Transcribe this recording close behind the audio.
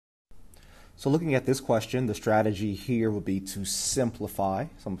So looking at this question, the strategy here would be to simplify.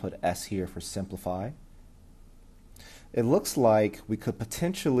 So I'm going to put S here for simplify. It looks like we could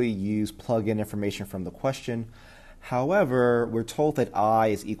potentially use plug-in information from the question. However, we're told that I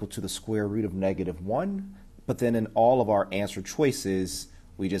is equal to the square root of -1, but then in all of our answer choices,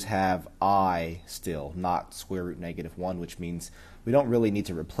 we just have I still, not square root -1, which means we don't really need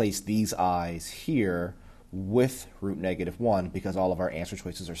to replace these i's here with root -1 because all of our answer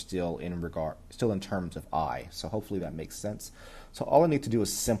choices are still in terms of I. So hopefully that makes sense. So all I need to do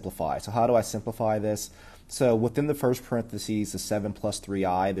is simplify. So how do I simplify this? So within the first parentheses, the 7 plus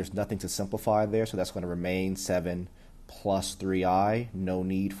 3i, there's nothing to simplify there, so that's going to remain 7 plus 3i, no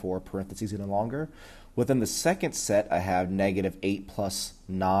need for parentheses any longer. Within the second set, I have -8 plus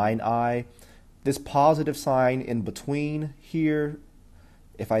 9i. This positive sign in between here,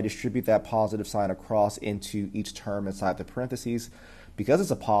 if I distribute that positive sign across into each term inside the parentheses, because it's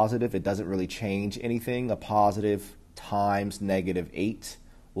a positive, it doesn't really change anything. A positive times -8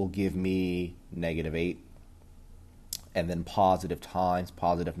 will give me -8. And then positive times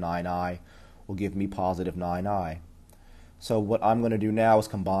positive 9i will give me positive 9i. So what I'm going to do now is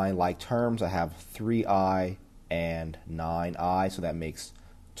combine like terms. I have 3i and 9i, so that makes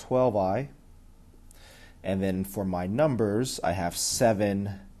 12i. And then for my numbers, I have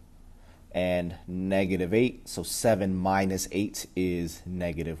 7 and -8. So 7 minus 8 is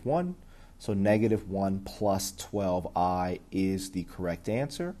 -1. So -1 plus 12i is the correct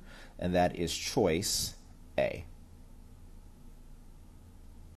answer, and that is choice A.